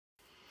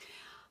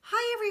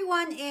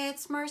everyone,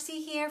 it's Marcy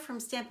here from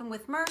Stampin'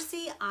 with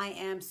Marcy. I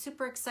am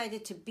super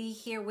excited to be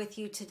here with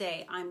you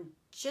today. I'm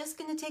just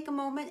going to take a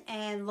moment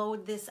and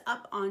load this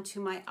up onto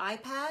my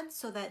iPad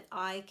so that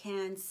I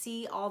can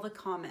see all the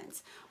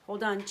comments.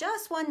 Hold on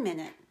just 1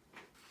 minute.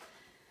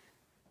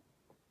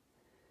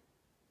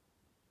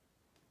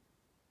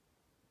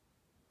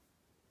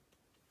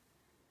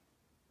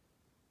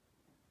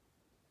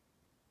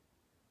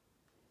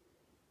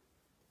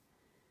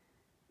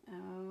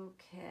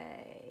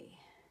 Okay.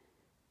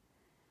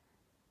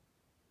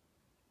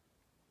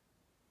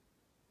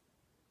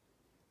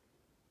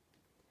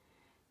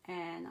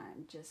 And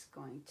I'm just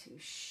going to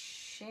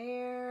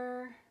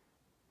share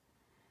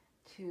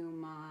to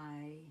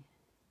my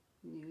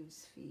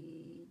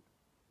newsfeed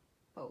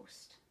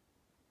post.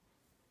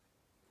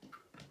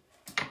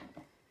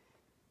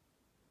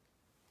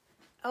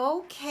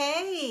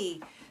 Okay,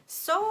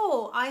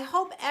 so I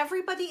hope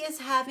everybody is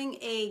having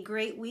a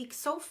great week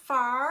so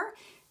far.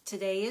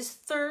 Today is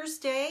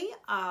Thursday.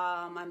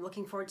 I'm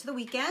looking forward to the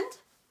weekend.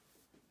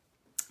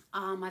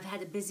 I've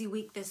had a busy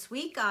week this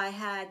week. I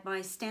had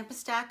my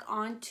Stamp-A-Stack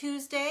on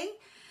Tuesday,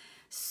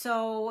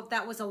 so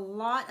that was a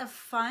lot of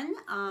fun.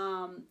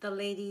 The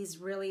ladies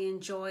really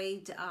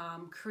enjoyed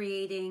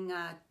creating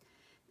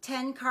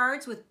 10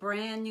 cards with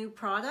brand new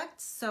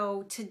products.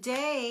 So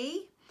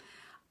today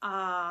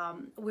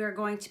we're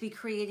going to be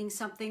creating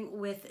something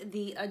with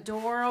the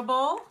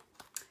adorable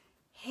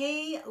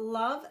Hey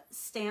Love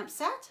stamp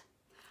set.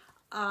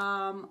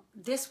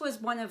 This was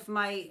one of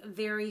my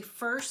very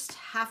first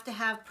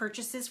have-to-have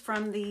purchases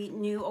from the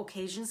new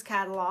Occasions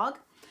catalog.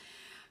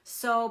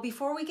 So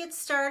before we get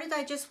started,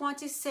 I just want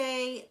to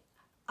say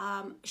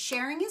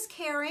sharing is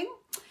caring.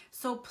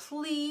 So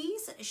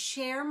please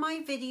share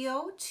my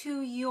video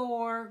to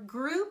your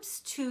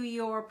groups, to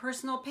your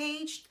personal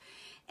page,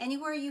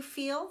 anywhere you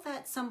feel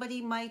that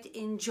somebody might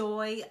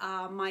enjoy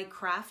my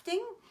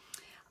crafting.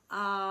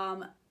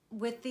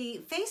 With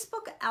the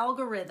Facebook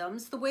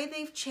algorithms, the way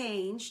they've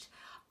changed,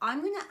 I'm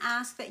going to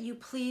ask that you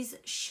please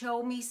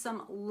show me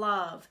some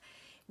love.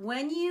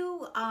 When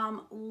you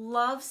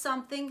love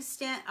something,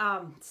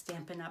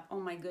 Stampin' Up, oh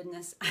my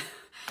goodness,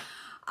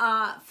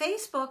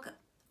 Facebook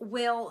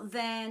will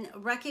then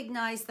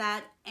recognize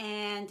that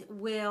and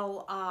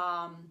will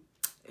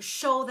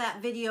show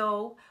that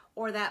video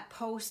or that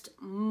post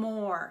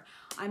more.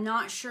 I'm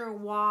not sure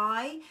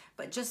why,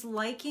 but just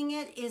liking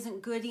it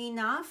isn't good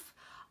enough.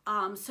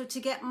 So to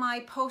get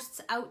my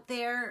posts out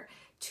there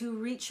to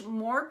reach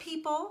more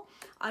people,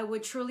 I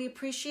would truly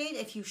appreciate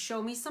if you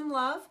show me some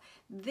love.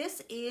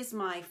 This is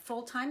my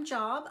full-time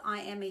job. I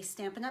am a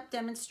Stampin' Up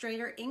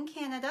demonstrator in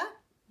Canada,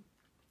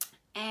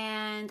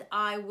 and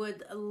I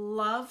would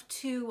love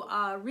to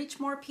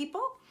reach more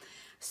people.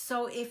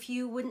 So if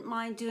you wouldn't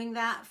mind doing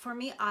that for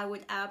me, I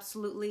would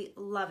absolutely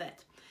love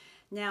it.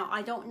 Now,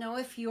 I don't know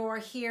if you're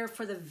here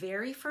for the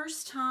very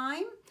first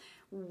time.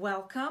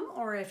 Welcome,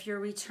 or if you're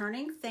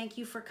returning, thank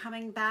you for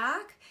coming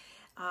back.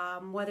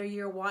 Whether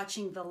you're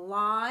watching the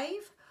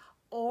live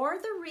or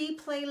the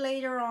replay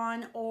later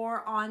on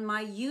or on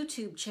my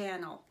YouTube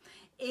channel.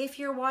 If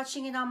you're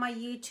watching it on my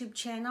YouTube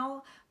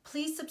channel,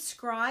 please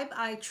subscribe.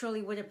 I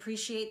truly would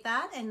appreciate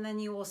that, and then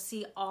you will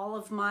see all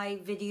of my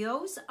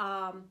videos.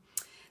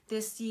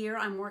 This year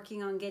I'm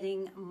working on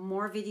getting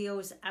more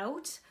videos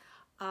out.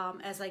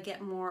 As I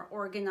get more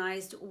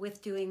organized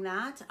with doing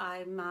that.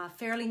 I'm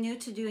fairly new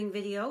to doing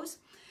videos.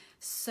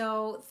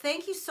 So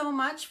thank you so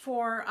much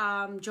for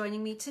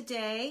joining me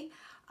today.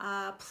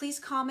 Please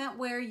comment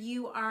where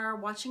you are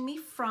watching me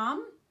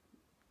from.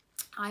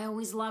 I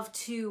always love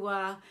to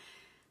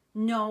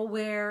know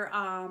where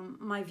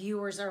my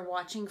viewers are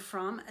watching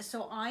from.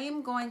 So I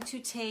am going to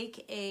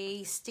take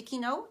a sticky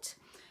note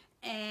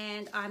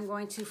and I'm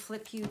going to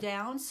flip you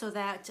down so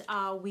that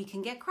we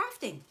can get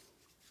crafting.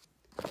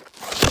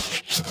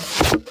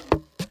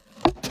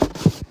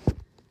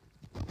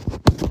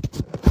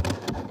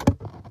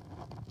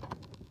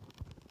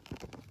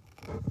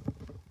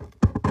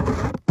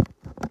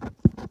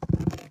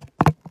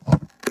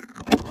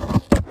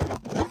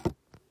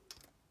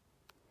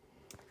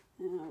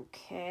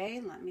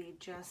 Okay, let me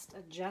just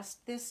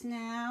adjust this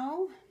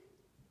now.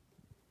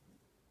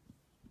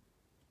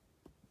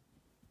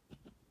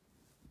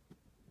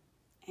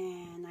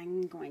 And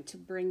I'm going to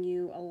bring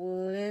you a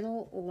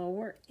little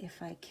lower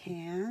if I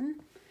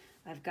can.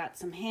 I've got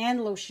some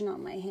hand lotion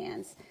on my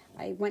hands.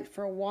 I went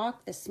for a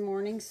walk this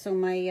morning, so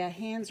my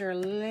hands are a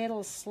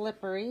little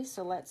slippery.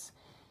 So let's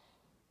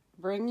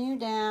bring you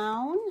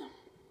down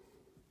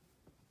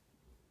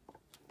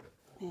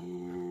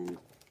and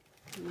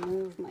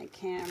move my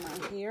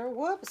camera here.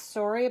 Whoops,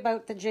 sorry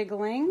about the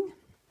jiggling.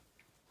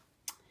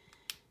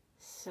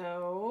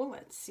 So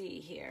let's see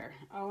here.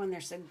 Oh, and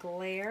there's a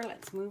glare.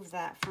 Let's move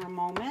that for a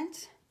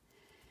moment.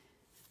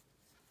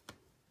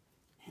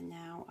 And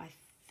now I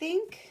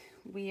think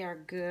we are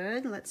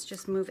good. Let's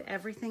just move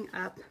everything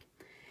up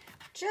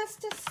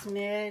just a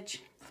smidge.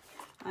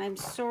 I'm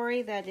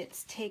sorry that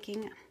it's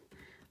taking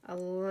a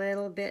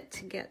little bit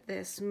to get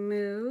this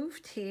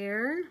moved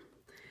here.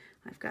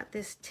 I've got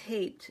this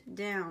taped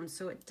down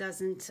so it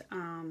doesn't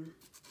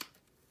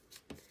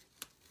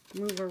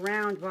move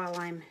around while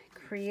I'm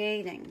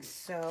creating.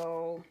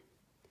 So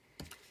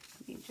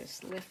let me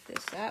just lift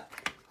this up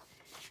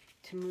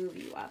to move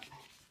you up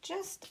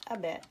just a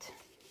bit.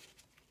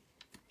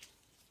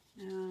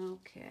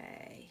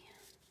 Okay.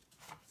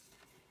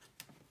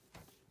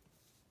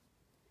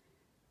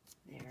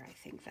 There, I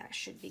think that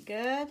should be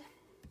good.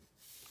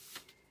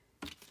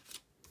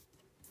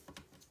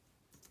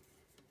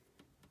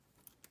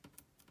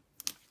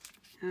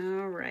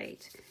 All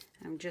right,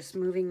 I'm just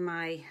moving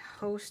my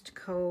host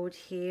code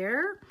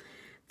here.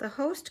 The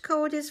host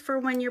code is for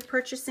when you're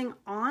purchasing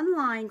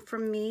online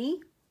from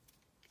me.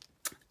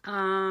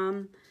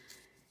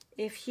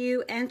 If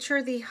you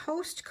enter the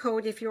host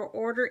code, if your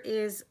order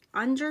is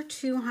under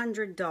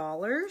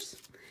 $200,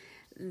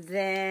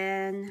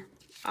 then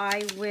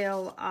I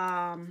will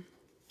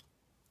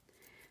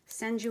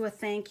send you a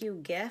thank you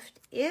gift.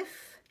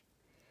 If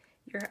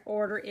your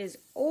order is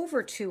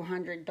over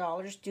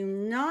 $200, do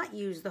not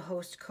use the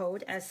host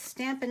code, as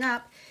Stampin'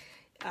 Up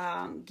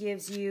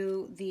gives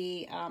you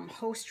the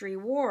host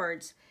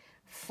rewards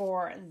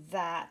for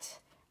that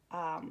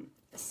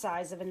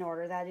size of an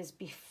order. That is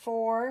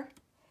before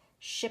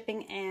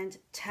shipping and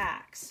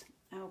tax.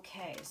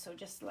 Okay, so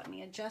just let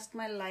me adjust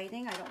my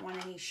lighting. I don't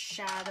want any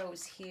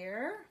shadows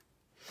here.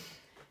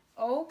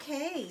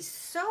 Okay,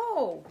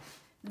 so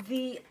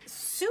the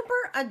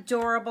super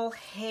adorable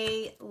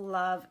Hey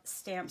Love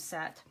stamp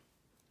set.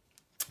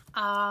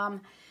 I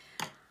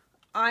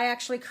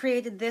actually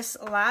created this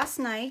last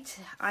night.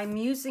 I'm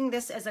using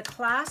this as a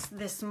class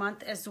this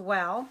month as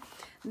well.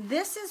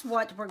 This is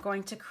what we're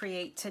going to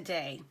create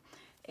today.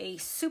 A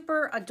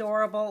super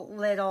adorable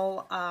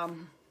little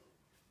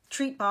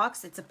treat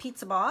box. It's a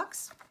pizza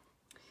box.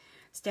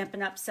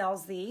 Stampin' Up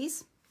sells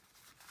these.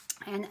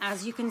 And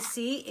as you can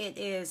see, it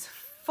is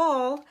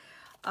full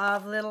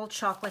of little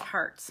chocolate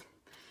hearts.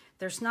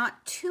 There's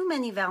not too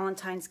many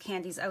Valentine's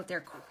candies out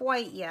there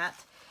quite yet.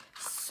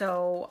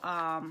 So,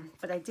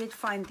 but I did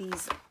find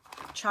these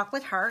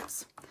chocolate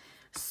hearts.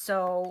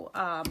 So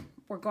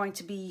we're going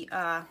to be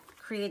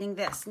creating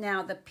this.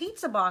 Now, the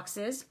pizza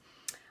boxes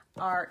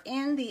are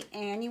in the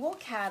annual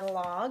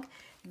catalog.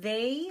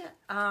 They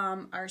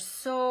are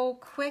so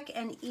quick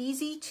and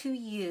easy to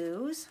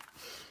use.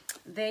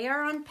 They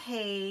are on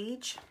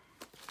page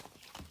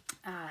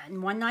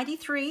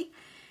 193.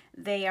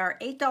 They are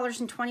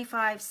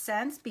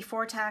 $8.25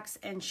 before tax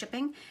and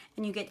shipping,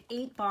 and you get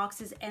 8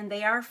 boxes, and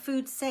they are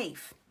food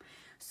safe.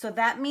 So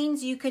that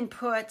means you can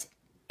put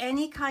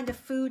any kind of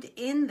food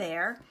in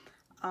there,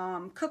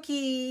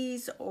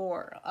 cookies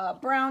or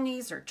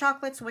brownies or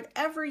chocolates,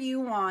 whatever you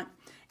want,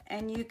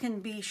 and you can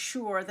be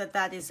sure that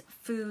that is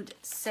food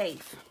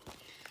safe.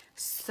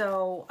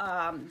 So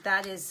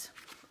that is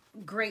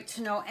great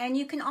to know. And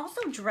you can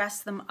also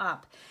dress them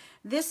up.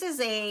 This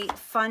is a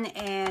fun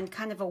and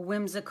kind of a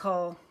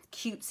whimsical,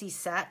 cutesy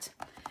set.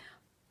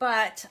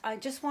 But I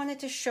just wanted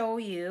to show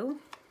you.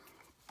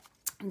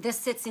 This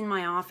sits in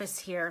my office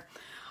here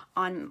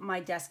on my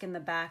desk in the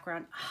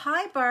background.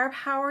 Hi, Barb.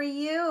 How are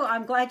you?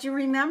 I'm glad you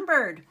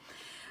remembered.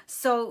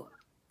 So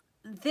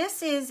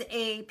this is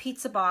a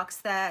pizza box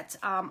that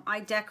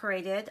I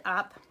decorated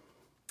up.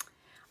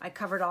 I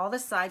covered all the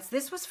sides.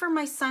 This was for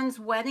my son's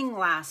wedding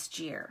last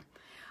year.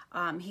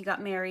 He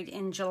got married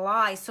in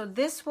July. So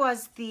this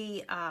was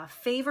the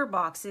favor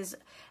boxes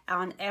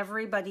on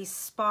everybody's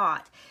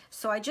spot.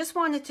 So I just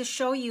wanted to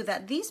show you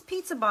that these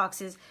pizza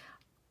boxes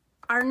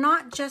are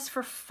not just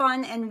for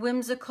fun and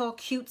whimsical,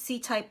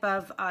 cutesy type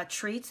of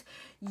treats.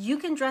 You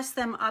can dress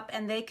them up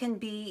and they can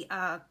be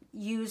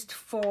used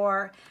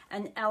for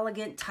an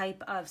elegant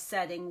type of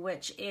setting,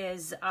 which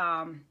is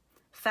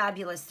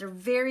fabulous. They're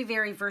very,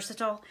 very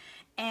versatile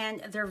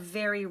and they're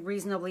very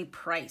reasonably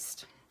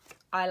priced.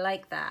 I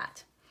like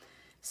that.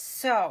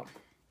 So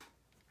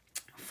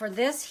for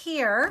this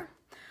here,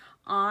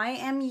 I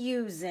am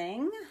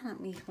using,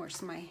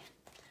 where's my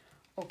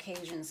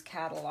occasions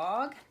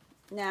catalog?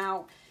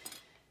 Now,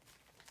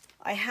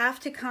 I have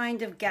to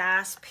kind of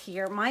gasp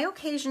here. My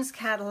occasions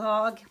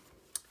catalog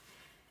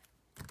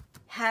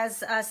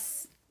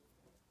has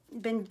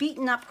been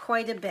beaten up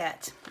quite a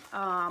bit.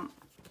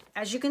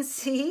 As you can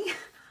see,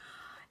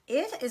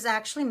 it is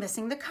actually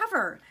missing the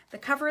cover. The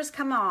cover has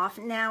come off.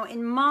 Now,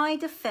 in my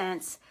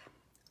defense,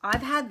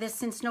 I've had this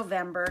since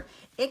November.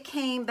 It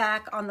came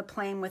back on the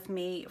plane with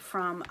me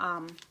from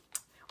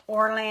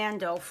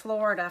Orlando,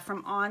 Florida,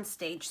 from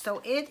Onstage.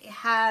 So it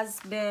has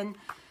been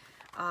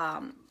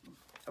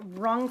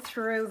rung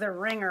through the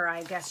ringer,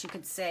 I guess you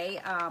could say.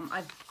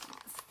 I've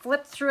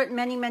flipped through it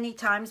many, many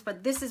times,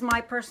 but this is my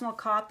personal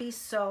copy,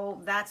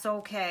 so that's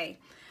okay.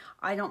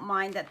 I don't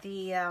mind that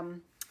the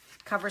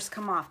covers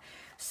come off.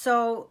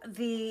 So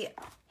the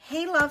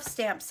Hey Love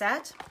stamp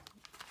set,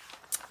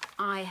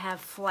 I have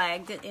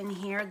flagged it in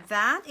here.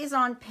 That is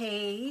on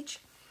page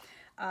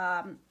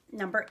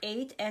number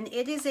 8, and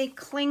it is a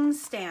cling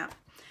stamp.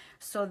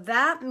 So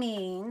that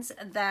means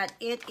that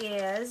it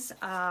is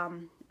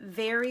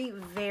very,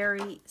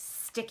 very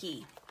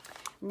sticky.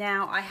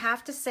 Now, I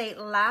have to say,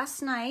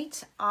 last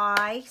night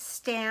I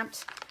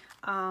stamped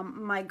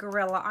my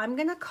gorilla. I'm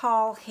going to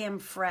call him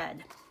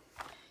Fred.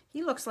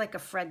 He looks like a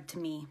Fred to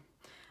me,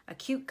 a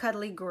cute,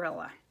 cuddly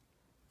gorilla.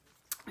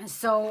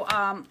 So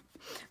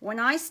when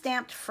I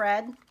stamped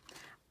Fred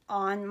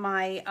on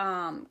my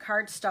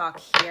cardstock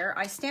here,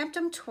 I stamped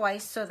him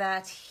twice so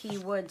that he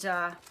would,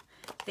 the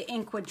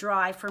ink would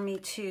dry for me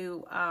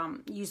to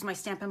use my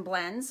Stampin'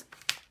 Blends.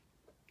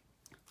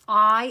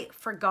 I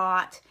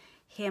forgot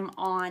him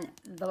on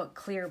the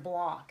clear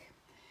block.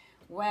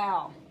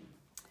 Well,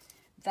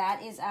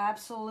 that is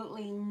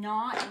absolutely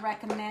not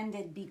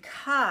recommended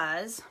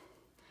because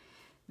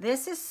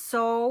this is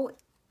so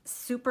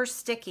super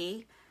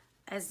sticky.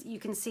 As you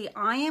can see,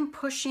 I am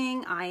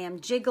pushing, I am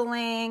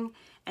jiggling,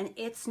 and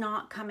it's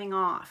not coming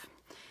off.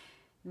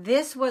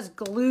 This was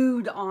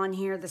glued on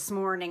here this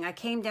morning. I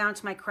came down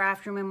to my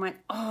craft room and went,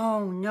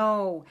 oh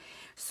no.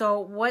 So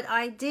what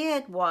I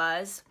did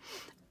was,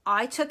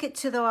 I took it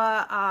to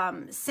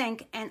the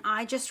sink and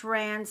I just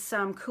ran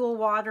some cool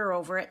water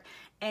over it,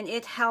 and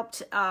it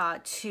helped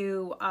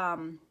to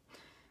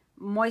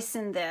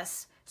moisten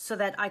this so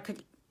that I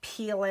could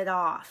peel it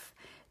off.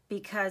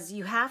 Because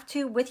you have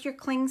to, with your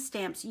cling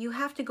stamps, you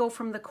have to go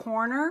from the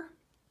corner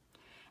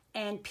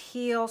and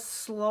peel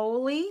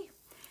slowly,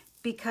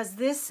 because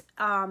this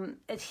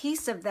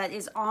adhesive that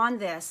is on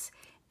this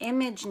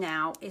image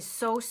now is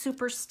so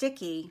super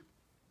sticky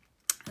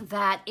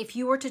that if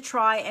you were to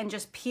try and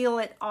just peel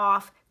it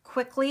off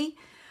quickly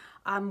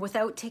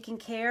without taking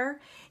care,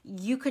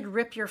 you could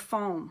rip your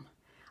foam.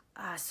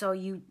 So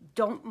you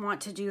don't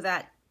want to do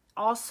that.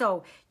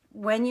 Also,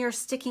 when you're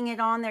sticking it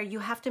on there, you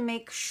have to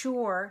make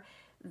sure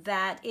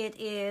that it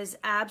is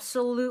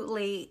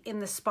absolutely in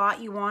the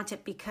spot you want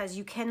it, because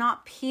you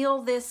cannot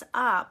peel this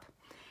up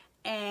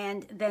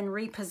and then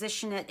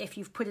reposition it if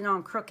you've put it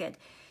on crooked.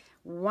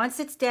 Once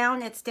it's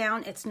down, it's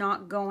down. It's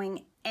not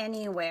going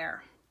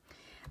anywhere.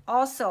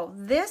 Also,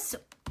 this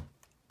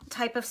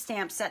type of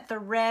stamp set, the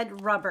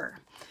red rubber,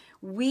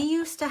 we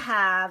used to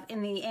have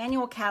in the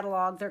annual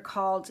catalog, they're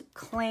called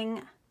clear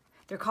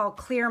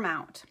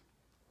mount.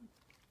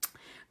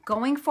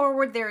 Going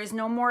forward, there is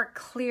no more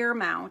clear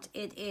mount.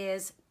 It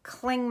is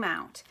cling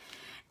mount.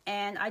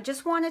 And I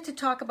just wanted to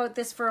talk about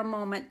this for a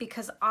moment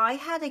because I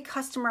had a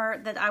customer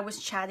that I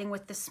was chatting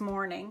with this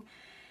morning,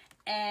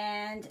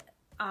 and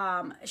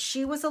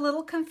she was a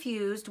little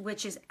confused,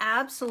 which is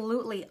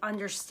absolutely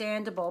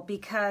understandable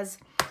because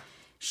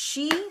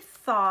she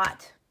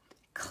thought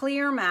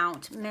clear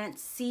mount meant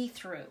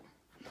see-through.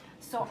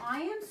 So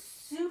I am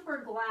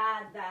super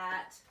glad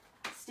that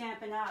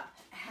Stampin' Up!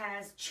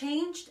 Has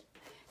changed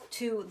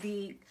to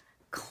the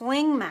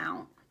cling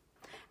mount,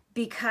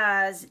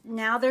 because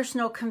now there's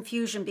no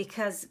confusion,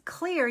 because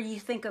clear, you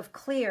think of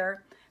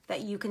clear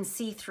that you can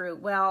see through.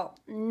 Well,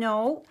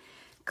 no,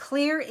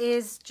 clear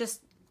is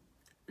just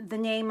the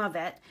name of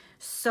it.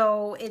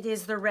 So it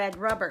is the red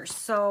rubber.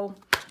 So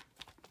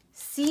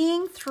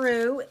seeing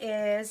through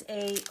is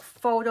a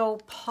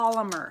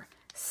photopolymer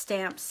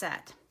stamp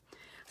set.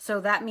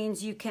 So that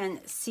means you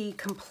can see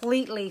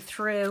completely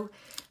through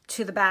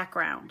to the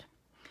background.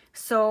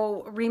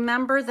 So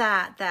remember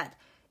that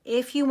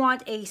if you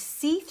want a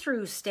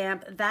see-through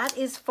stamp, that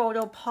is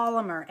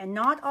photopolymer, and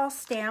not all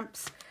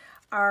stamps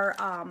are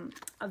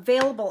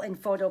available in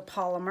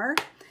photopolymer,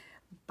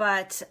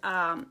 but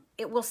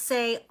it will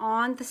say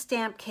on the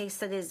stamp case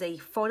that it is a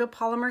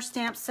photopolymer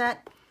stamp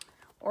set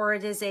or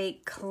it is a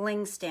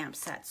cling stamp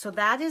set. So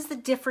that is the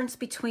difference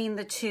between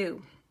the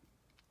two,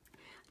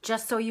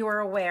 just so you are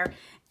aware.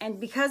 And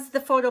because the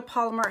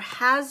photopolymer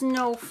has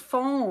no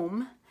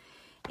foam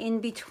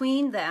in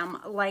between them,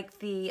 like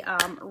the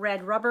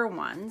red rubber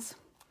ones,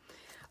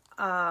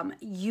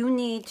 you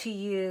need to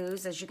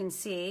use, as you can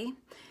see,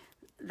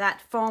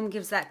 that foam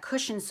gives that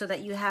cushion so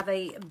that you have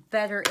a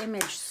better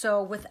image.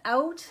 So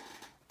without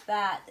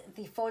that,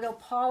 the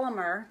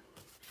photopolymer,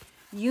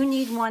 you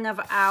need one of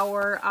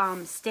our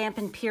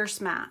Stampin'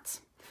 Pierce mats,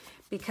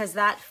 because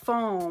that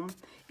foam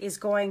is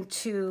going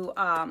to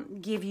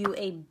give you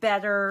a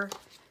better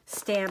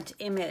stamped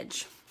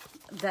image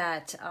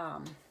that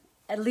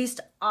at least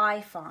I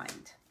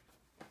find.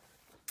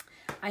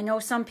 I know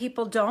some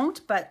people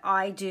don't, but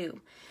I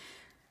do.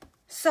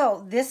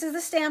 So this is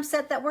the stamp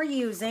set that we're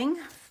using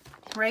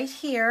right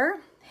here.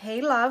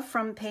 Hey Love,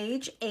 from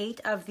page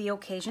 8 of the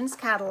Occasions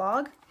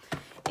catalog.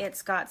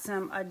 It's got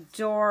some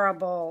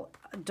adorable,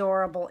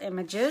 adorable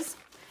images.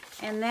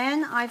 And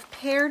then I've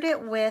paired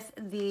it with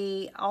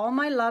the All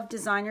My Love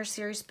Designer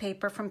Series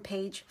paper from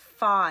page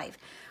 5.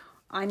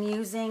 I'm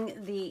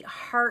using the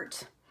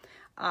heart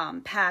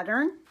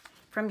pattern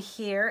from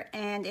here,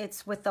 and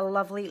it's with the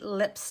lovely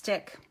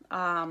lipstick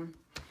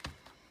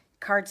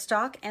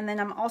cardstock. And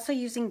then I'm also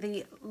using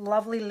the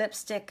lovely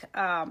lipstick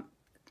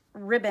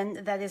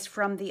ribbon that is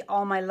from the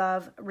All My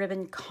Love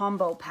ribbon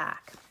combo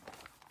pack.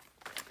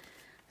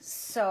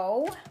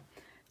 So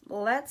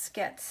let's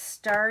get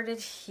started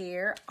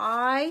here.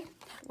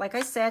 Like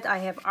I said, I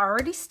have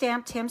already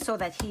stamped him so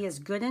that he is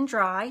good and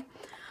dry.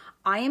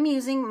 I am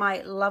using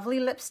my lovely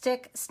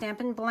lipstick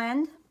Stampin'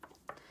 Blend.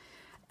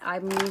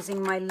 I'm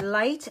using my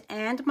light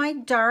and my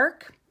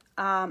dark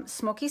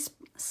Smoky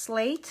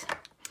Slate.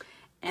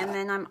 And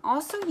then I'm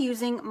also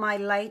using my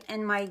light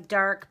and my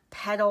dark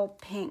petal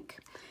pink.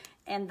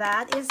 And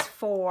that is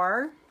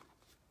for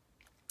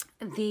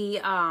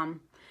the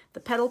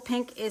petal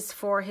pink is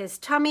for his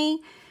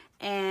tummy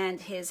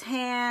and his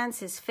hands,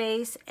 his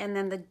face. And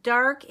then the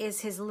dark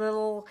is his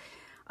little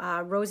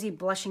rosy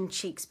blushing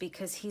cheeks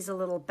because he's a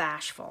little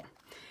bashful.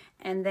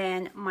 And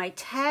then my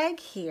tag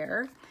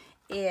here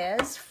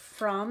is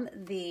from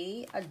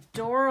the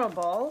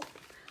adorable,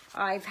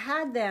 I've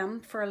had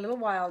them for a little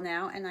while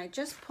now, and I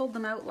just pulled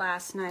them out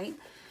last night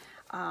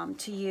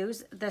to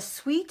use, the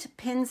Sweet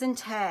Pins and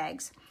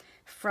Tags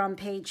from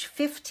page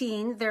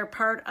 15. They're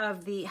part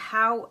of the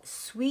How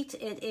Sweet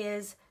It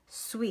Is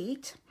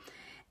Sweet.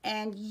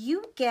 And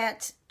you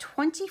get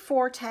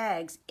 24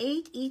 tags,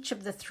 8 each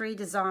of the 3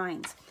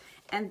 designs.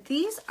 And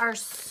these are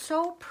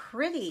so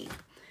pretty.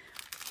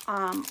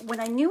 When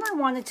I knew I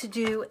wanted to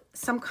do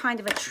some kind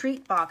of a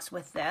treat box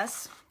with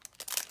this,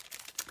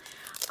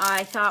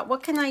 I thought,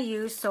 what can I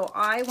use? So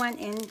I went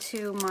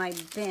into my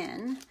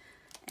bin,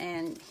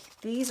 and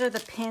these are the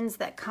pins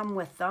that come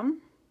with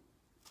them.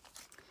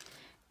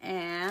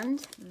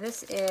 And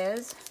these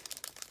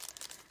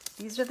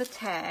are the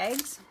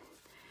tags,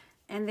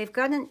 and they've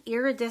got an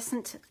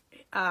iridescent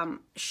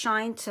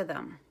shine to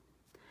them.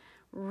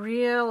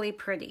 Really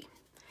pretty.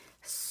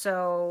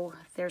 So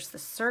there's the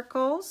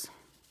circles,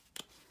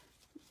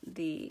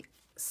 the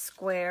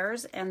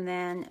squares, and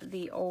then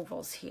the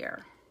ovals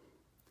here.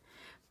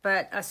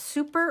 But a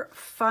super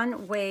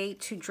fun way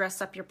to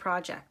dress up your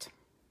project.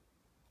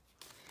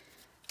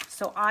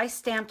 So I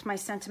stamped my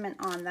sentiment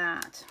on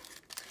that.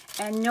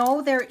 And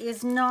no, there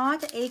is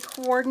not a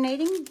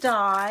coordinating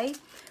die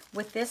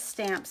with this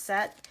stamp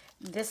set.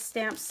 This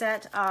stamp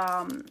set,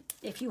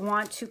 if you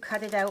want to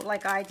cut it out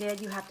like I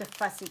did, you have to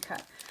fussy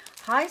cut.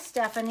 Hi,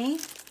 Stephanie.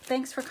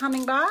 Thanks for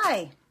coming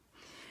by.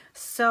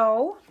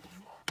 So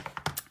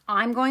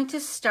I'm going to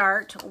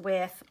start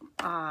with,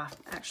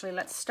 actually,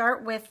 let's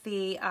start with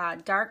the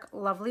Dark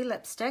Lovely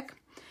lipstick.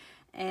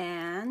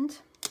 And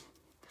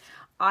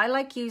I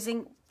like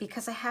using,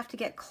 because I have to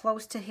get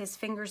close to his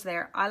fingers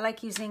there, I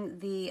like using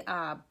the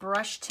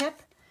brush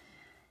tip.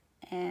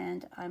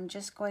 And I'm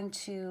just going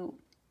to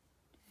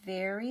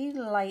very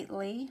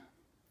lightly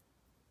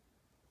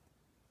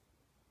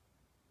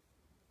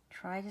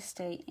try to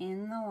stay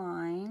in the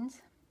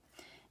lines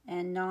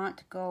and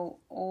not go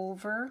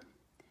over,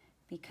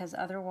 because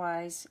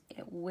otherwise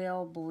it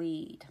will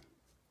bleed.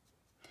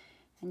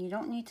 And you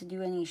don't need to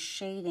do any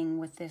shading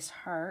with this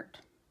heart.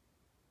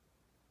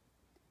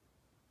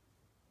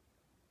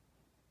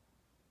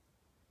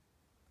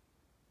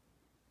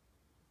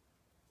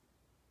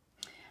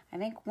 I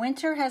think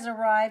winter has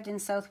arrived in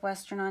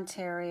southwestern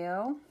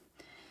Ontario.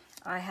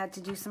 I had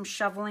to do some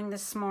shoveling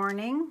this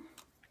morning,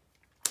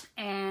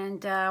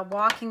 and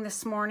walking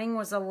this morning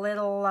was a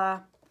little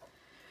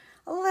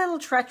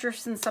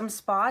treacherous in some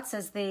spots,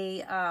 as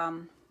the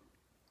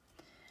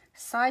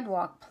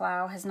sidewalk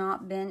plow has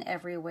not been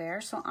everywhere.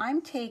 So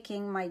I'm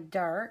taking my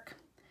dark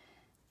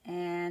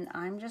and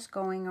I'm just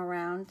going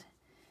around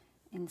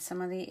in some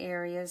of the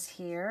areas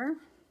here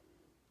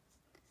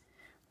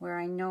where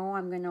I know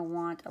I'm going to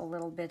want a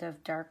little bit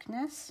of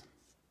darkness.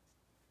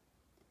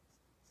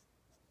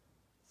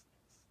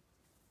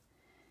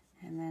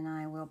 And then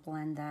I will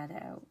blend that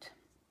out.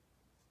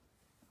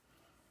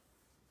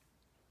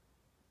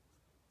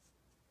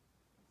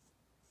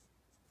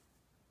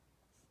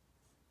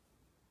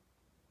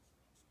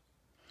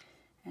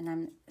 And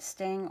I'm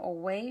staying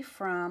away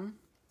from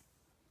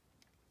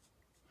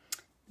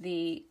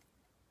the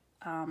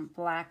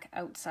black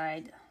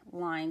outside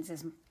lines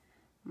as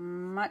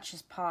much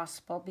as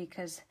possible,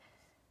 because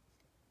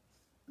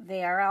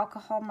they are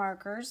alcohol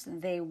markers.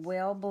 They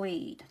will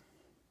bleed.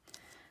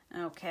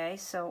 Okay,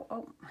 so,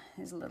 oh,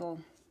 his little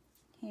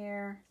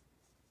here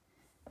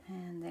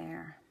and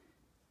there.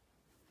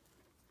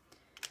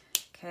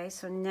 Okay,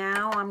 so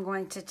now I'm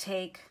going to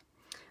take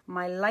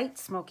my light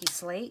smoky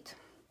slate,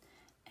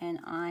 and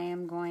I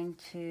am going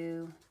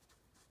to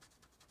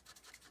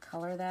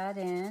color that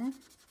in.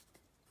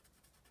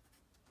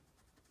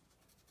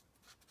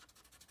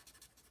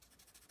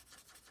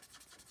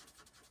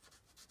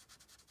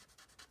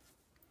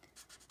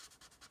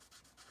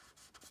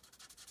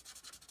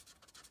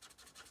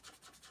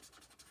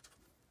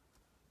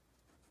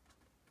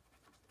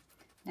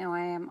 Now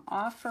I am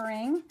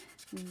offering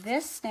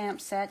this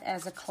stamp set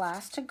as a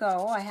class to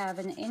go. I have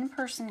an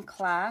in-person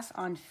class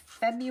on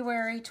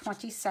February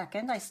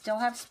 22nd. I still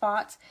have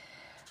spots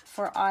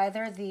for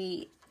either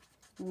the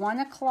 1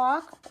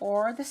 o'clock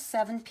or the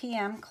 7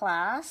 p.m.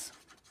 class.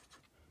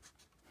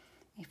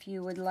 If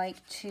you would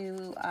like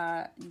to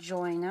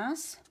join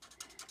us,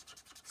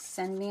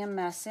 send me a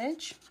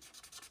message,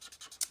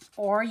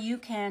 or you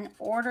can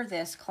order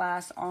this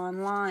class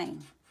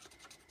online.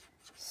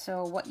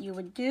 So what you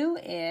would do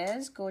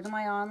is go to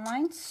my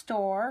online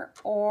store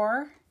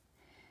or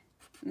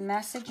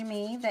message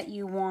me that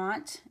you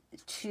want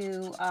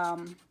to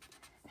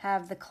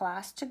have the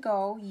class to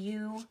go.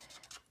 You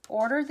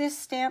order this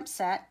stamp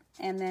set,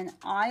 and then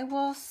I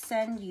will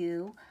send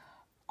you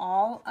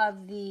all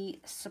of the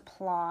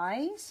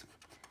supplies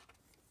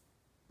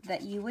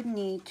that you would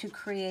need to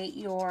create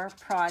your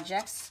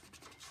projects.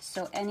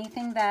 So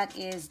anything that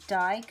is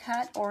die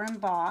cut or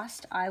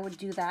embossed, I would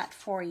do that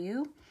for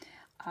you.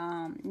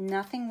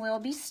 Nothing will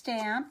be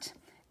stamped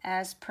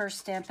as per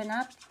Stampin'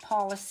 Up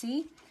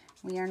policy.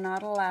 We are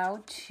not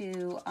allowed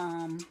to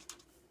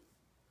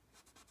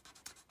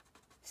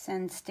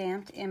send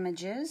stamped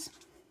images.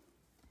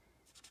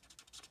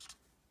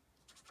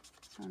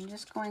 So I'm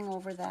just going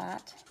over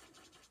that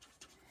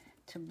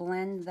to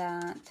blend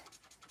that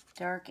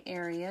dark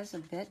areas a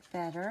bit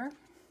better.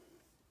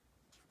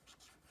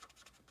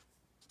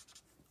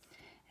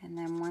 And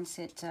then once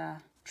it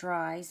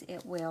dries,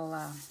 it will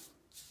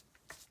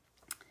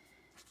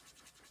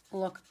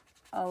look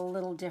a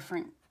little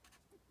different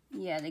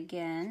yet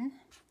again.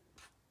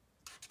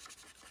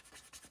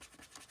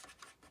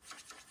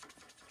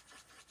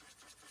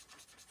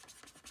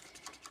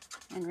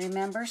 And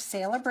remember,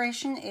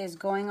 Celebration is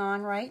going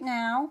on right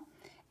now.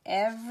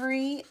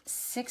 Every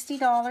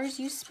 $60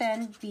 you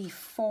spend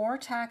before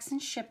tax and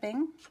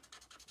shipping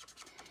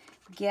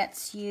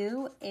gets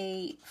you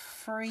a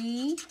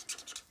free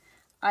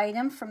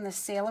item from the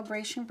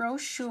Celebration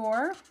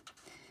brochure.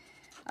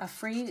 A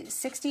free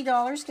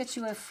 $60 gets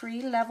you a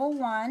free level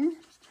 1.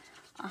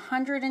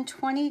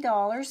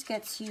 $120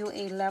 gets you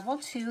a level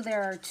 2.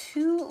 There are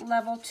 2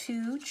 level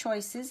 2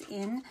 choices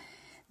in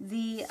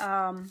the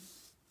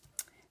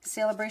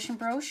Celebration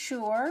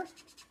brochure.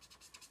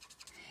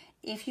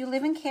 If you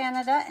live in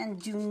Canada and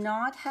do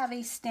not have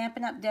a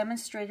Stampin' Up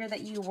demonstrator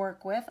that you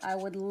work with, I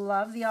would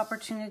love the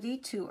opportunity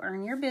to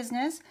earn your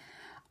business.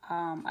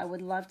 I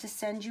would love to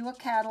send you a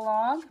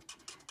catalog.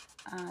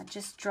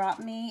 Just drop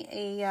me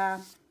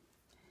a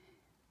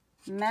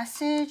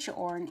message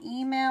or an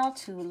email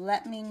to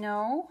let me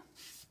know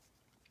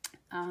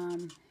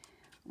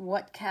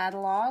what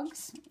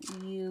catalogs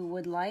you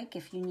would like,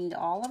 if you need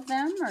all of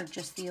them or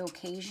just the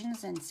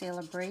occasions and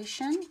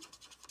Celebration.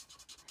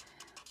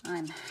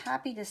 I'm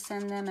happy to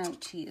send them out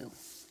to you.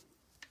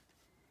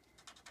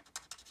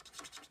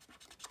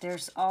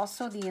 There's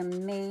also the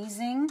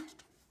amazing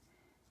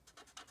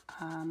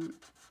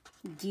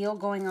deal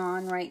going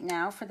on right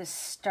now for the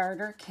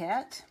starter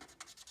kit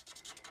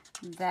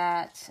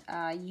that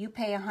you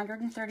pay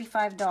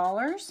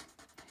 $135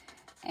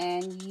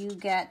 and you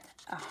get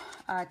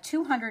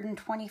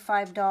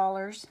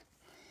 $225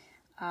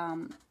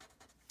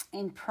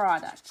 in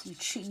product. You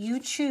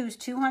choose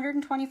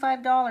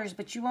 $225,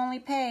 but you only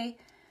pay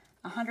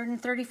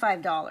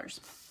 $135.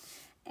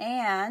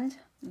 And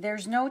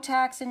there's no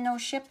tax and no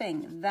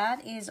shipping.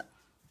 That is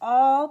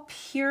all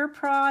pure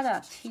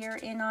product here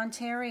in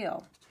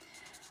Ontario.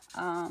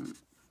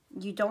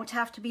 You don't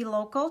have to be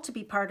local to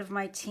be part of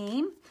my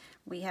team.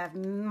 We have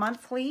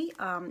monthly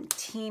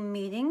team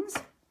meetings.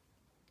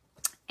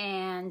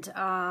 And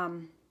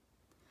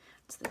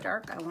it's the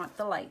dark, I want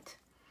the light.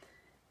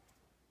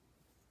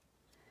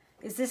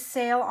 Is this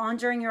sale on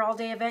during your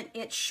all-day event?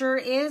 It sure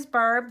is,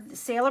 Barb. The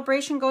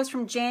Celebration goes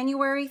from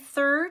January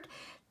 3rd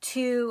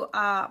to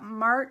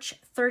March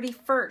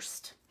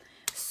 31st.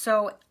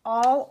 So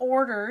all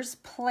orders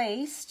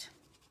placed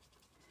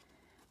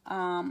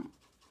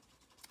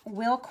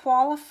will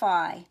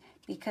qualify,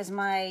 because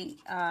my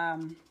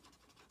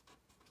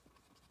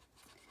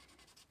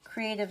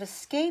Creative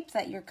Escape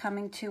that you're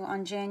coming to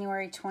on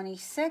January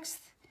 26th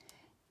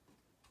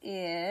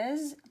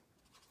is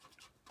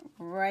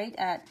right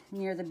at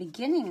near the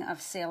beginning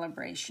of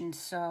Celebration.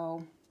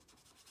 So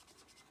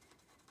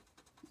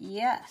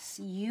yes,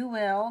 you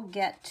will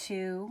get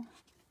to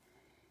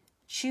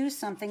choose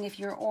something if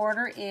your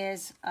order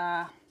is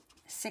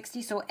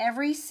 60. So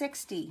every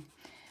 60.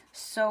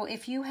 So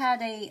if you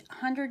had a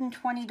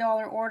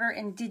 $120 order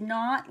and did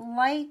not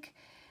like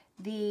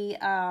the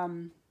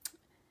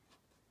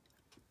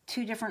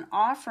 2 different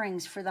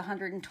offerings for the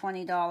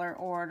 $120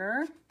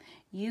 order,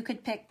 you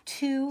could pick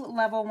 2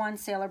 level 1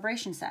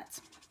 Celebration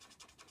sets.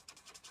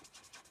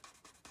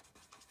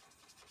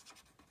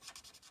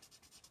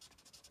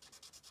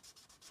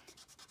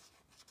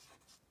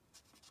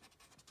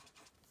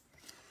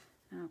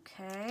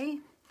 Okay,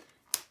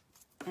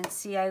 and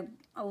see, a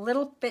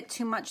little bit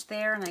too much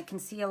there, and I can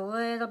see a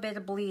little bit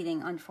of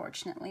bleeding,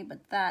 unfortunately,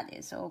 but that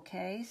is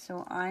okay.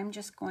 So I'm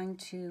just going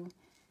to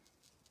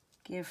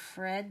give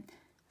Fred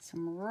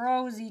some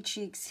rosy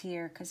cheeks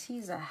here, because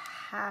he's a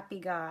happy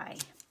guy.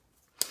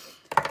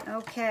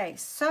 Okay,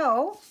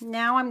 so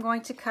now I'm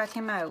going to cut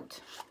him out.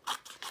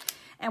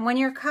 And when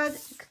you're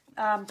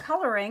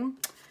coloring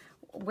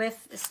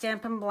with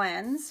Stampin'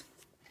 Blends,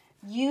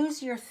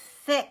 use your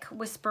thick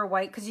Whisper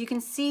White, because you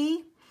can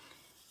see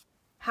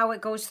how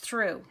it goes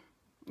through.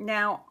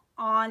 Now,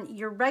 on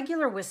your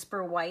regular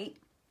Whisper White,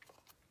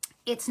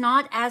 it's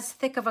not as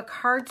thick of a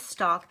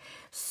cardstock,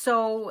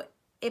 so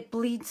it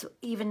bleeds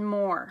even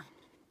more.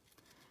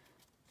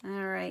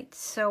 All right,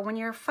 so when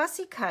you're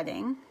fussy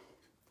cutting,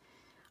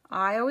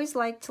 I always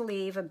like to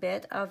leave a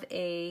bit of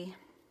a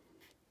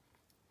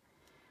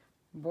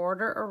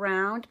border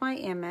around my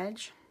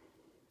image.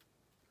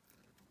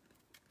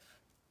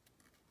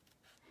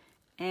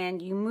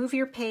 And you move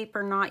your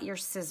paper, not your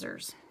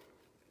scissors.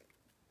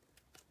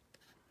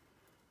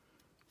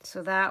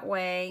 So that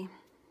way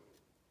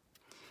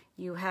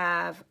you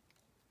have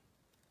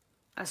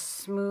a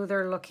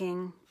smoother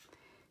looking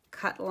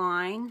cut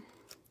line,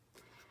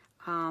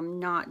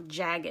 not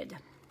jagged.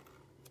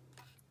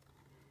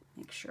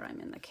 Make sure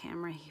I'm in the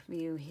camera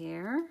view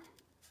here.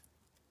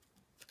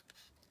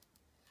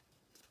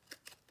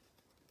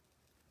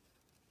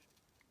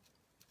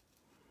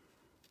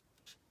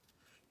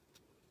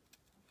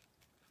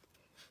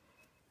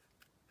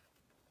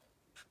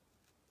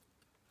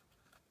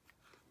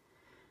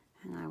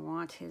 And I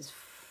want his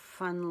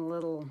fun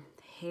little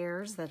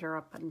hairs that are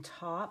up on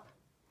top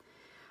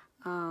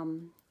I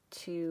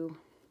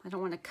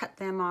don't want to cut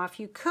them off.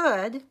 You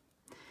could,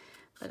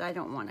 but I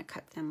don't want to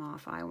cut them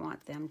off. I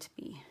want them to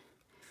be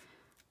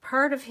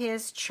part of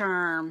his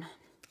charm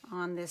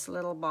on this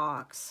little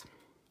box.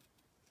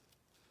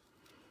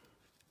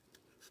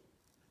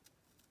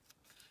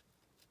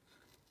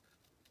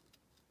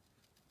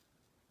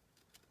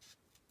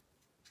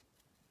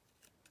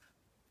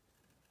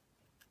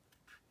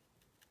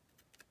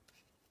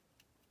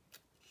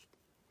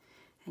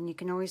 And you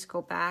can always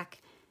go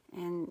back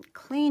and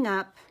clean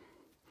up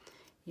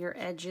your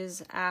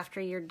edges after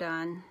you're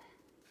done,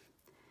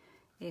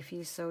 if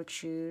you so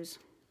choose.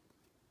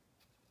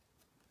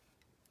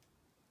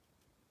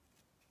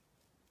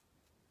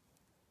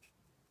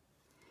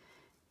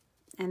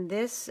 And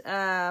this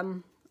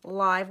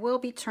live will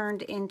be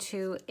turned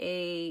into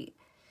a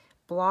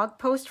blog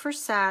post for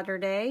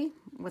Saturday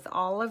with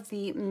all of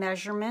the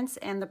measurements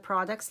and the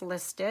products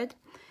listed.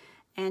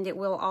 And it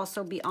will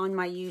also be on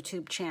my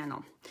YouTube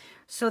channel.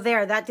 So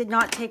there, that did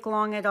not take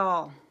long at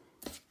all.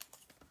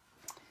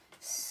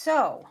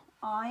 So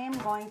I am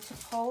going to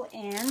pull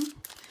in.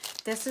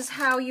 This is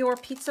how your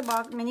pizza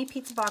box, mini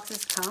pizza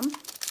boxes come.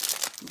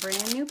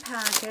 Brand new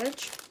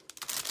package.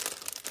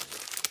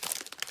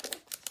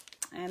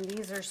 And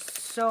these are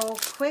so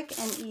quick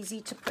and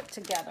easy to put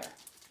together.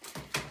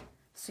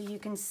 So you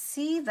can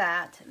see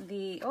that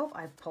oh,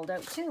 I pulled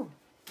out two.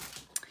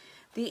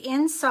 The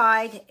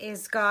inside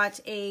is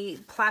got a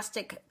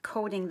plastic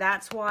coating.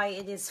 That's why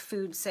it is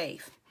food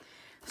safe.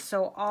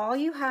 So all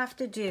you have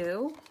to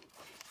do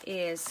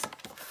is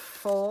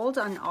fold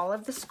on all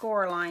of the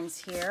score lines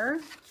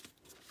here.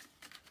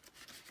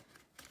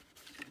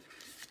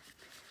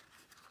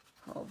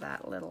 Pull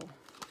that little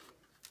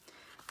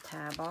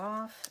tab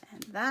off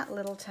and that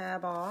little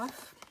tab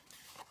off.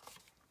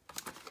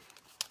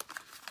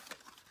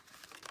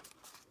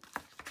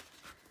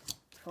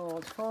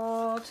 Fold,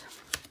 fold.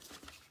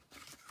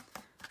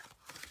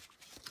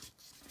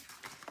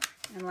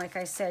 And like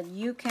I said,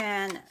 you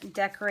can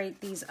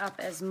decorate these up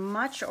as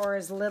much or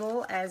as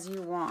little as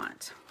you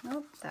want.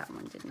 Nope, that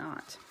one did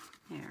not.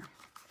 There.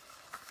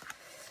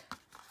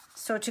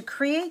 So to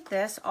create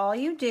this, all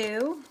you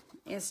do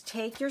is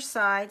take your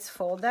sides,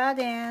 fold that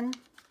in,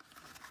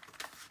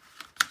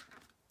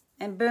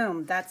 and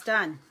boom, that's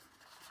done.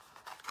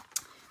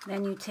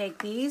 Then you take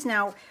these.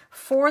 Now,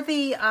 for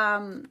the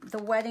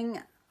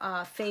wedding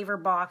favor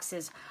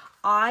boxes,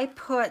 I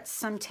put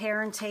some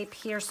tear and tape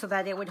here so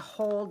that it would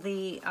hold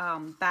the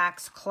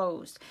backs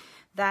closed.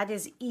 That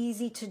is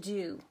easy to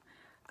do.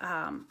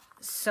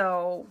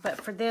 But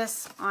for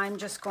this, I'm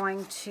just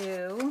going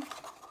to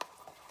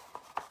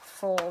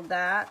fold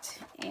that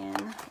in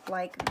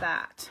like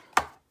that.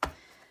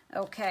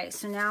 Okay,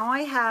 so now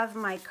I have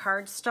my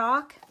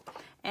cardstock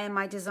and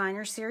my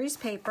designer series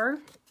paper,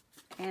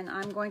 and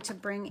I'm going to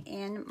bring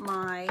in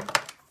my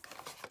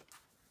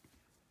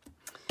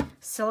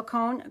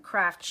silicone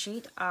craft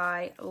sheet.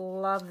 I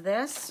love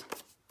this.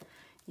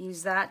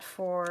 Use that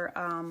for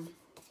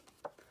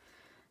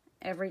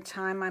every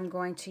time I'm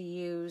going to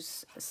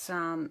use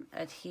some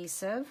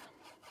adhesive,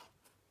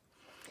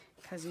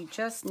 because you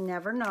just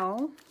never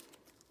know.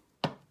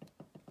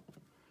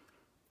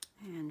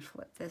 And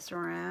flip this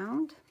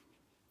around.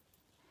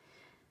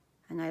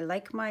 And I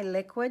like my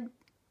liquid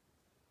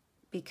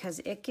because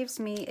it gives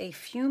me a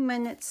few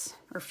minutes,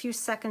 or a few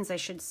seconds I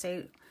should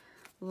say,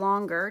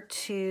 longer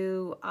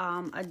to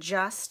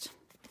adjust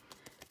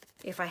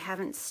if I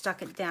haven't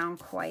stuck it down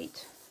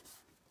quite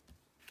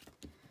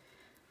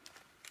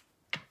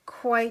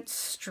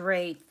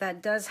straight.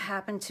 That does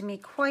happen to me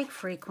quite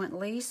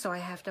frequently, so I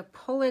have to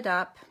pull it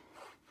up.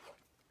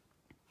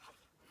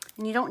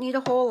 And you don't need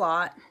a whole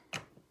lot.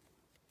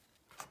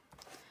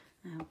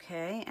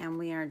 Okay, and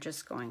we are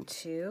just going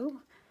to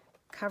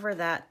cover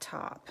that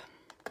top.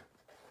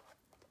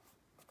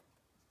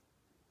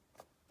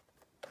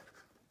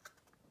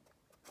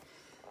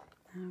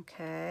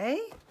 Okay.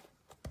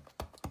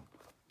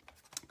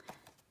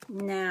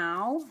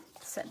 Now,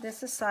 set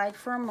this aside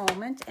for a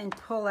moment and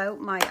pull out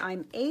my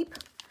I'm Ape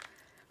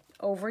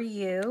Over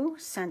You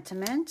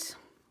sentiment,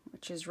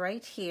 which is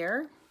right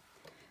here.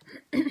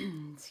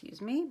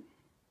 Excuse me.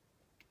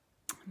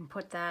 And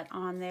put that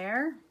on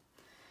there.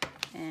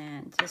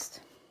 And just,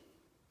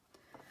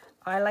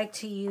 I like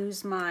to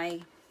use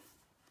my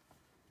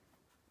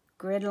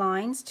grid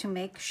lines to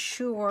make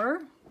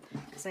sure,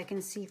 because I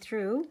can see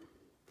through,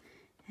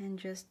 and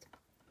just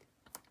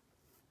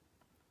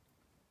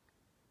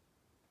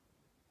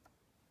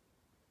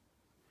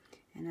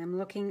And I'm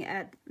looking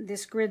at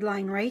this grid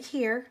line right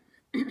here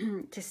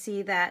to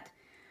see that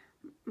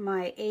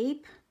my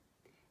ape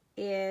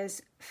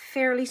is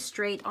fairly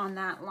straight on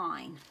that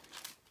line.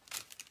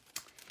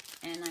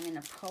 And I'm going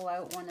to pull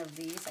out one of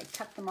these. I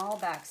tucked them all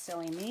back,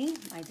 silly me.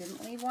 I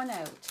didn't leave one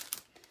out.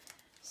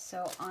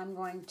 So I'm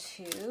going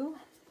to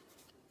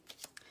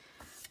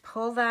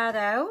pull that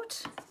out.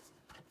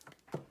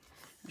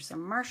 There's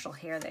some Marshall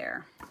hair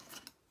there.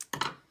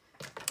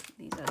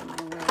 These out of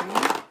my way.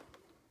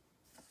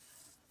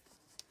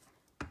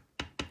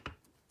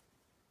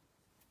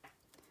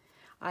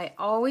 I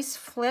always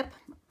flip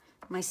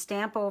my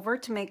stamp over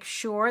to make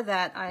sure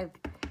that I've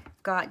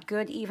got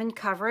good even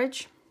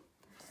coverage.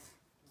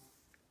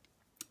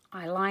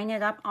 I line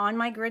it up on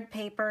my grid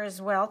paper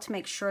as well to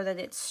make sure that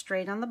it's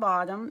straight on the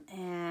bottom,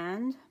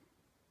 and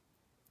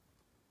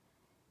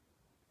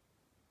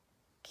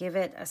give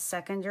it a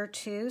second or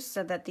two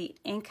so that the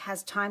ink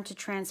has time to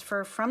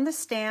transfer from the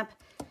stamp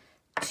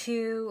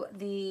to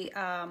the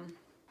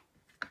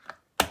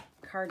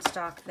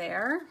cardstock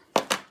there.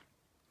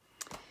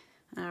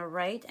 All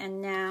right,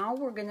 and now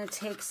we're going to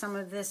take some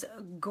of this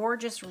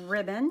gorgeous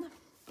ribbon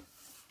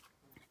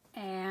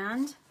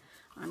and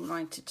I'm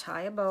going to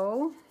tie a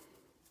bow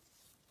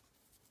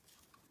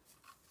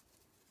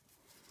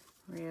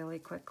really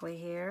quickly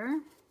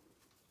here.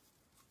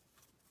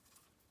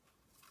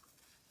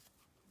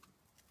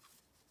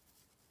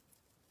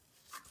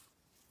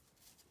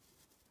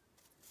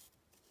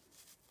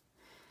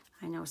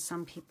 I know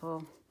some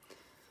people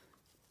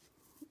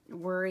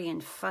worry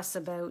and fuss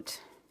about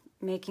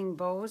making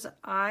bows.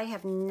 I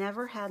have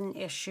never had an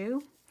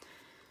issue.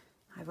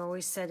 I've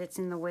always said it's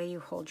in the way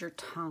you hold your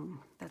tongue.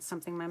 That's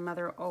something my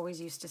mother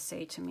always used to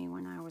say to me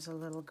when I was a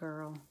little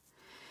girl.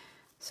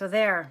 So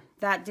there,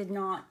 that did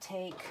not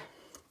take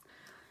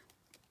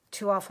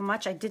too awful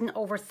much. I didn't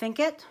overthink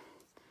it.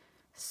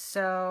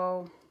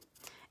 So,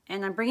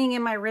 and I'm bringing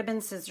in my ribbon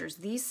scissors.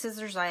 These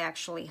scissors I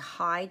actually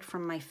hide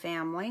from my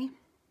family.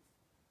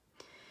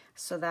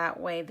 So that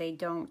way they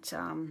don't,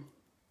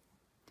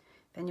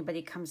 if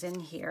anybody comes in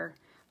here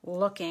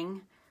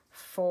looking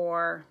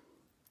for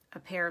a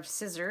pair of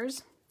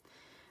scissors,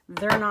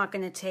 they're not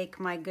going to take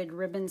my good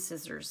ribbon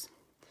scissors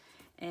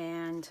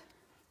and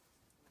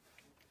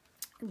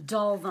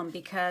dull them,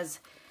 because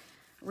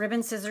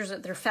ribbon scissors,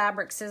 they're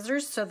fabric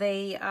scissors, so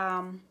they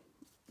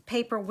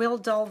paper will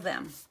dull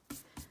them.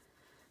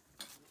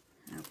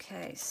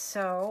 Okay,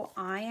 so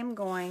I am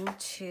going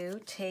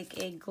to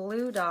take a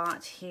glue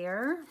dot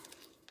here.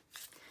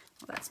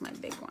 Well, that's my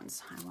big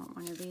ones. I want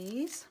one of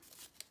these.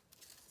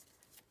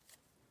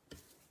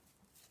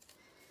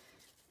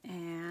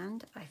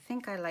 And I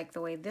think I like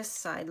the way this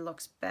side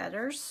looks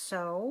better,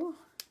 so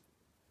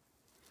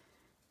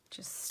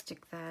just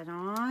stick that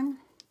on.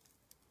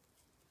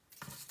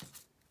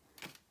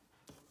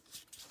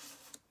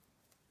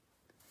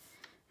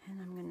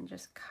 And I'm going to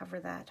just cover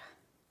that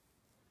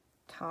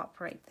top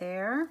right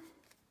there.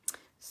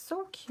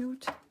 So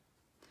cute.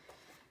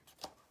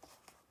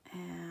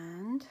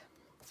 And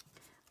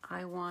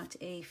I want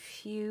a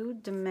few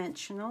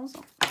dimensionals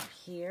over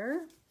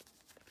here.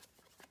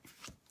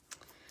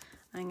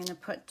 I'm going to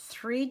put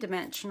 3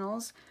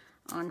 dimensionals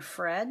on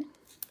Fred.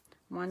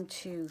 1,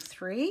 2,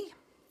 3.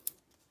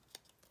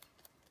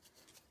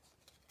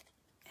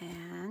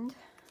 And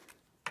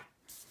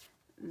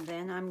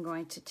then I'm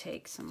going to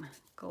take some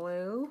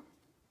glue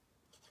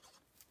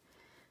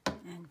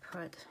and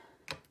put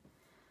a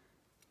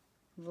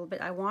little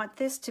bit. I want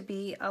this to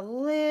be a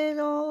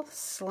little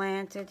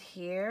slanted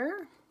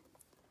here.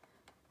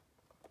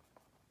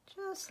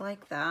 Just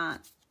like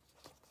that.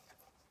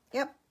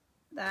 Yep,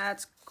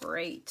 that's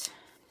great.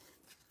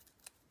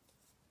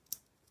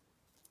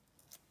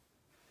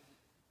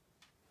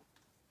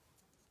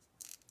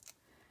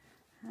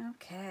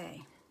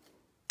 Okay,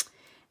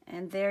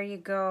 and there you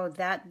go.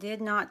 That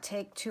did not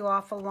take too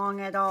awful long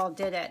at all,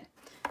 did it?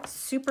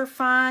 Super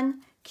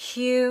fun,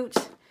 cute.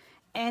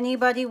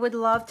 Anybody would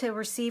love to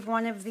receive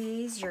one of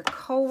these. Your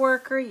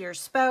coworker, your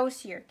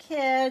spouse, your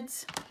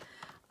kids,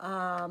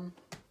 a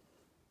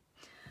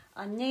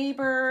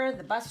neighbor,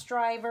 the bus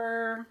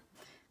driver.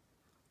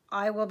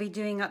 I will be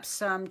doing up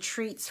some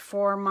treats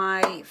for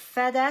my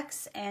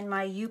FedEx and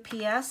my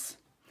UPS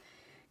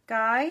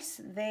guys.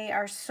 They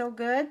are so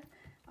good.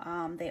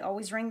 They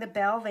always ring the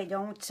bell. They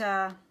don't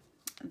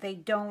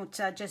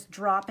just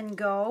drop and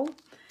go.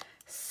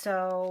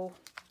 So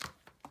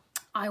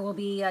I will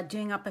be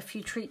doing up a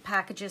few treat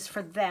packages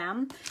for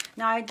them.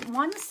 Now I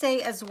want to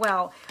say as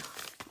well,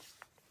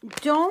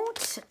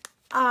 don't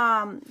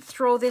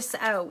throw this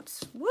out.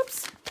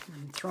 Whoops,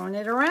 I'm throwing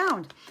it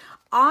around.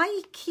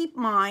 I keep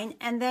mine,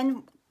 and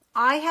then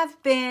I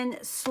have been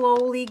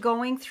slowly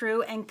going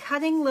through and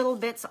cutting little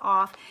bits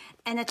off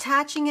and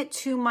attaching it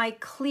to my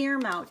clear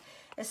mount,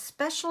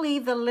 especially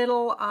the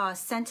little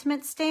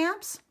sentiment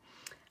stamps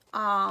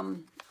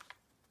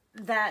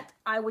that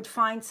I would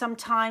find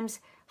sometimes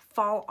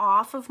fall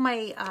off of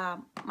my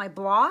my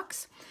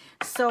blocks.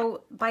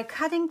 So by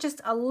cutting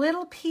just a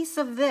little piece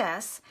of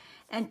this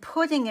and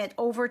putting it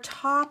over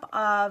top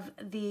of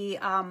the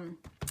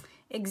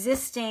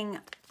existing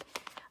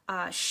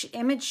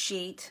image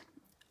sheet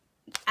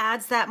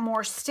adds that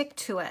more stick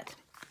to it.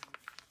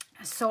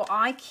 So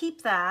I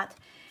keep that,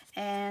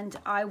 and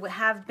I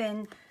have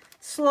been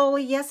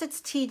slowly, yes, it's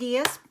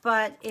tedious,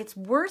 but it's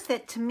worth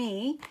it to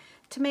me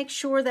to make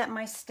sure that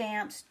my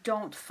stamps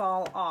don't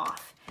fall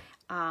off.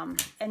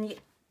 And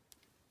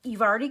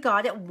you've already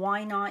got it,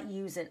 why not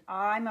use it?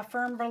 I'm a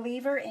firm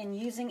believer in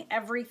using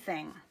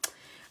everything.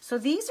 So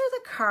these are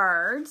the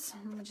cards.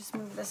 Let me just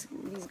move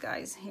these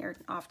guys here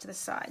off to the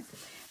side.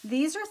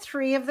 These are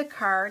 3 of the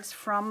cards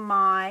from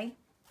my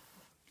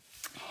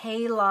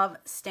Hey Love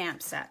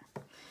stamp set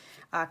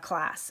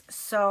class.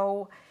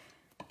 So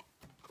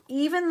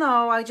even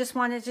though I just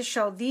wanted to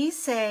show,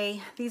 these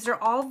are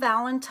all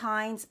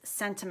Valentine's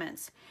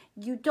sentiments.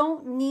 You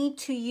don't need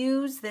to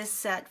use this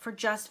set for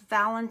just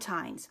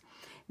Valentine's.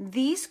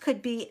 These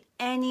could be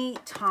any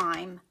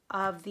time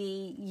of the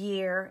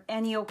year,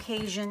 any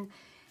occasion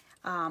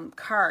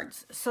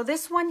cards. So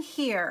this one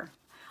here,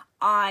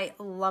 I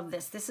love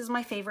this. This is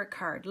my favorite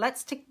card.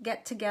 Let's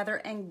get together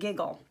and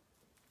giggle.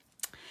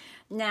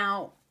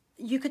 Now,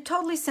 you could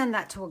totally send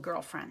that to a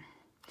girlfriend.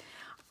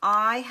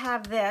 I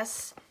have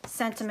this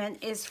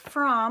sentiment is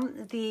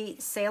from the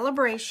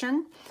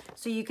Celebration.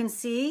 So you can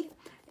see,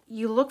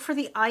 you look for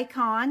the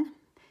icon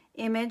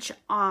image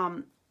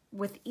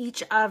with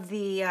each of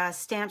the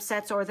stamp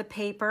sets or the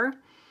paper,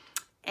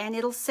 and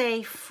it'll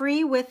say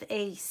free with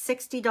a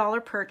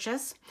 $60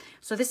 purchase.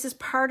 So this is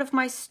part of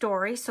my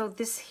story. So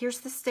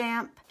here's the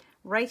stamp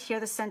right here,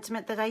 the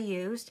sentiment that I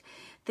used.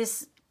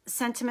 This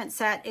sentiment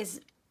set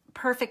is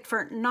perfect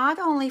for not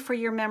only for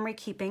your memory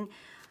keeping,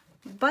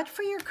 but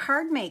for your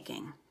card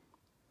making.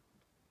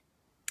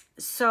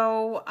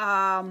 So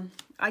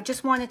I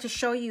just wanted to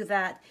show you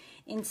that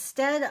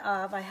instead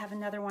of, I have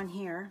another one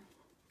here,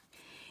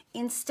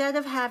 instead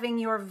of having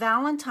your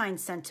Valentine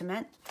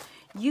sentiment,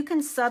 you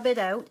can sub it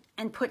out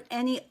and put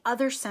any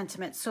other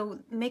sentiment. So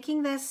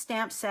making this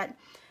stamp set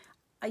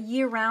a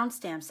year-round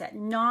stamp set,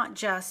 not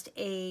just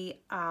a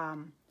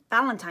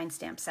Valentine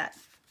stamp set.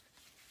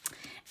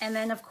 And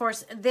then, of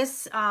course,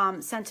 this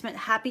sentiment,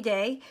 Happy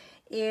Day,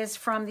 is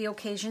from the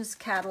Occasions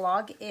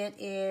catalog. It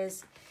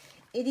is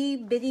Itty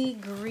Bitty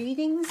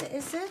Greetings,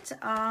 is it?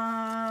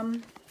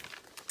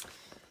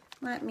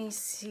 Let me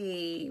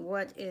see.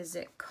 What is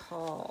it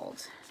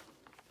called?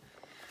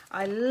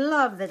 I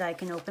love that I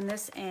can open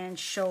this and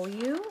show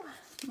you.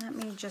 Let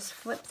me just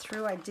flip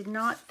through. I did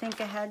not think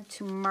ahead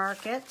to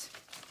mark it.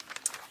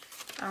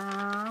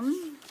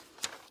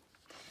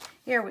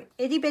 Here,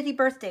 Itty Bitty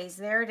Birthdays.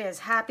 There it is.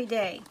 Happy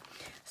Day.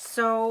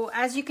 So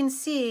as you can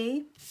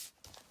see,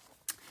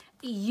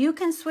 you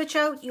can switch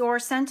out your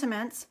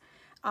sentiments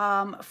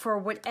for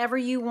whatever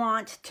you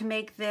want to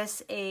make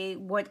this a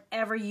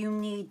whatever you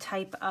need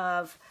type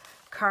of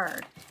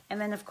card. And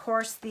then, of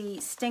course, the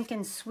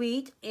Stinkin'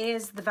 Sweet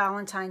is the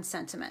Valentine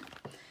sentiment.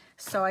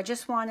 So I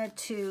just wanted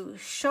to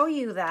show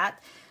you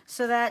that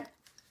so that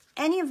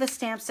any of the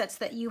stamp sets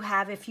that you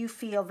have, if you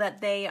feel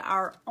that they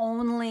are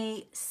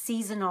only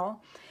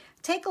seasonal,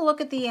 take a look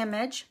at the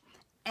image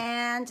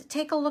and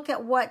take a look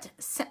at what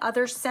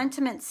other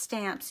sentiment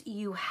stamps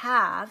you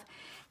have,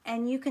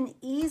 and you can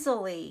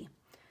easily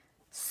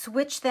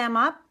switch them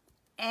up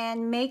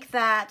and make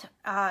that,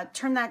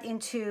 turn that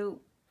into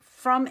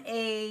from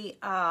a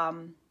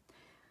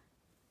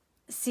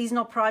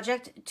seasonal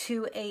project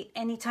to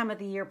any time of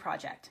the year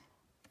project.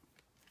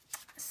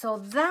 So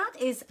that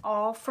is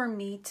all for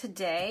me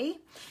today.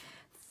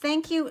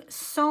 Thank you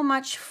so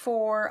much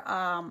for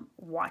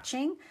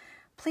watching.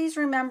 Please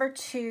remember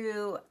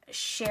to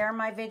share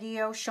my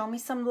video, show me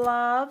some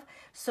love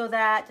so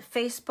that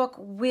Facebook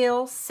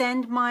will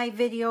send my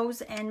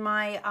videos and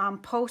my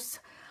posts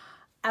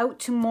out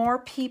to more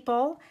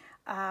people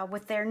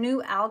with their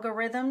new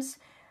algorithms.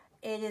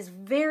 It is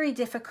very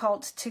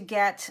difficult to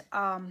get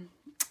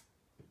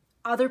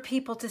other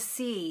people to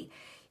see.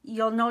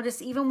 You'll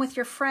notice even with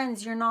your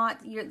friends,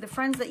 the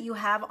friends that you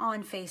have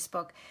on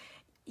Facebook,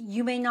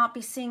 you may not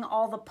be seeing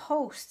all the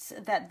posts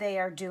that they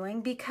are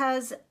doing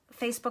because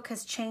Facebook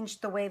has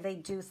changed the way they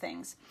do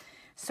things.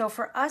 So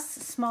for us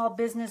small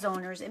business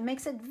owners, it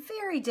makes it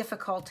very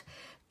difficult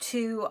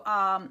to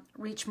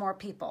reach more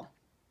people.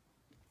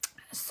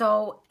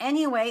 So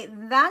anyway,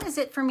 that is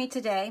it for me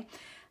today.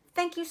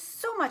 Thank you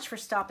so much for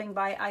stopping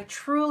by. I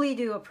truly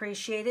do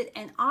appreciate it,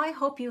 and I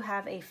hope you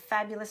have a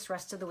fabulous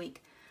rest of the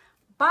week.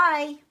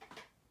 Bye.